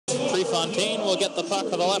Prefontaine will get the puck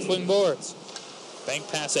on the left wing boards.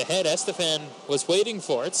 Bank pass ahead. Estefan was waiting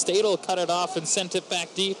for it. Stadel cut it off and sent it back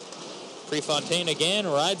deep. Prefontaine again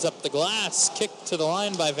rides up the glass. Kicked to the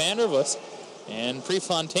line by Vandervus. And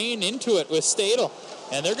Prefontaine into it with Stadel.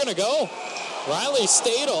 And they're going to go. Riley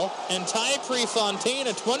Stadel and Ty Prefontaine,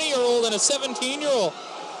 a 20-year-old and a 17-year-old.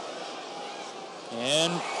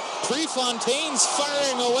 And Prefontaine's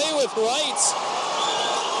firing away with rights,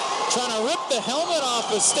 trying to rip the helmet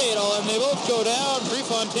off of Stadel, and they both go down.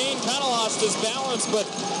 Prefontaine kind of lost his balance, but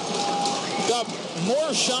got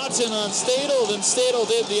more shots in on Stadel than Stadel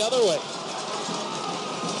did the other way.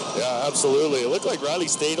 Yeah, absolutely. It looked like Riley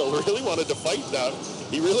Stadel really wanted to fight now.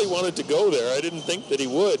 He really wanted to go there. I didn't think that he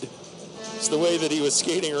would. It's the way that he was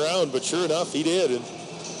skating around, but sure enough, he did. And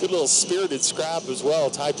good little spirited scrap as well.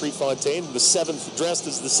 Ty Prefontaine, the seventh, dressed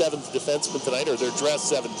as the seventh defenseman tonight, or they're dressed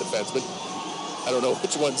seventh defenseman. I don't know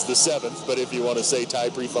which one's the seventh, but if you want to say Ty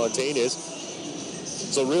Prefontaine is.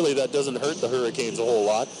 So really, that doesn't hurt the Hurricanes a whole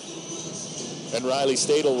lot. And Riley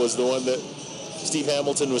Stadel was the one that Steve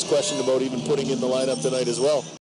Hamilton was questioned about even putting in the lineup tonight as well.